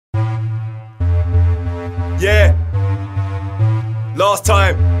Last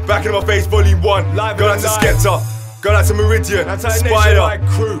time, back in my face, volume 1. Live go out to Skepta, go out to Meridian, Spider,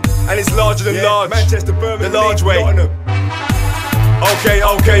 crew, and it's larger than large. Manchester, Birmingham, the large way. Okay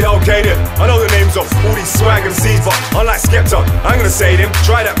then. I know the names of all these swag MCs, but unlike Skepta, I ain't gonna say them.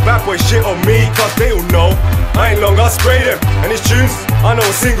 Try that bad boy shit on me, cause they all know I ain't long, I'll spray them. And his tunes, I know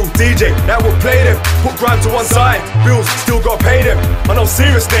a single DJ that will play them. Put grime to one side, bills still gotta pay them. I know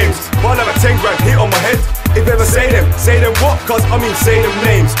serious names, but I'll have a 10 grand hit on my head if ever say them what? Cause I mean say them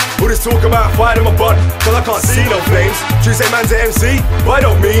names. All this talk about fire in my butt, cause I can't see no flames. Should you say man's an MC? But I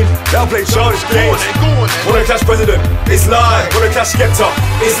don't mean they'll play childish games. Go on then. Wanna clash president? It's live. Wanna clash Skepta?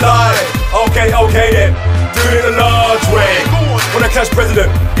 It's live. Okay then. Do it in a large way. Wanna clash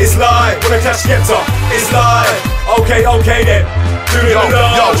president? It's live. Wanna clash Skepta? It's live. Okay then. Do it in a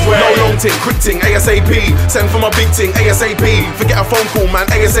large way. No long ting, quick ting, ASAP. Send for my big ting, ASAP. Forget a phone call, man,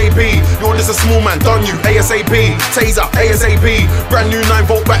 ASAP. You're just a small man, done you, ASAP. Taser, ASAP. Brand new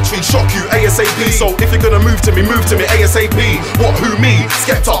 9-volt battery, shock you, ASAP. So if you're gonna move to me, ASAP. What, who, me?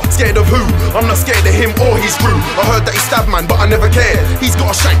 Skepta, scared of who? I'm not scared of him or his crew. I heard that he stabbed man, but I never cared. He's got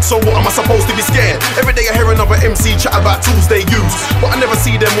a shank, so what am I supposed to be scared? Every day I hear another MC chat about tools they use, but I never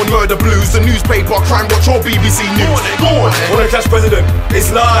see them on Murder Blues, the newspaper, Crime Watch or BBC News. Go on then. Wanna clash president?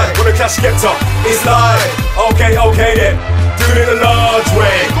 It's live. Wanna clash Skepta? It's live. Okay then. Do it in a large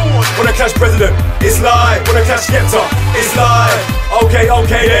way. Wanna clash president? It's live. Wanna clash Skepta? It's live. Okay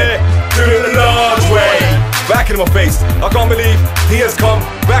then. Do it in a large way. Back in my face, I can't believe he has come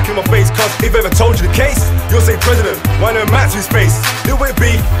back in my face. Cause if I ever told you the case, you'll say president, why no match to his face? Little bit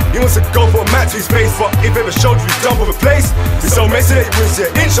beef, he wants to go for a match to his face. But if I ever showed you the dump of a place, it's so messy that it wins your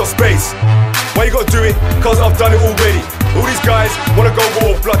inch of space. Why you gotta do it? Cause I've done it already. All these guys wanna go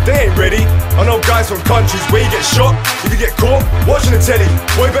war of blood, they ain't ready. I know guys from countries where you get shot if you get caught watching the telly.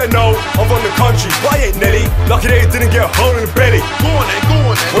 Boy, you better know I'm from the country, but I ain't Nelly. Lucky they didn't get a hole in the belly. Go on then.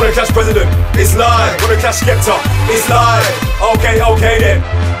 Wanna clash president? It's live. Wanna clash Skepta? It's live. Okay then.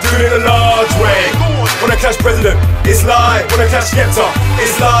 Do it in a large way. Wanna clash president? It's live. Wanna clash Skepta?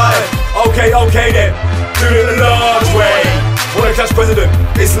 It's live. Okay then. Do it in a large way. Wanna clash president?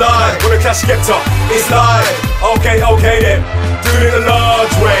 It's live. Wanna clash Skepta? It's live. Okay then. Do it in a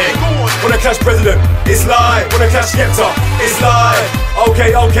large way. Wanna clash president? It's live. Wanna clash Skepta? It's live.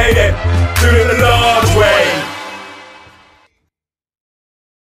 Okay then. Do it in a large way.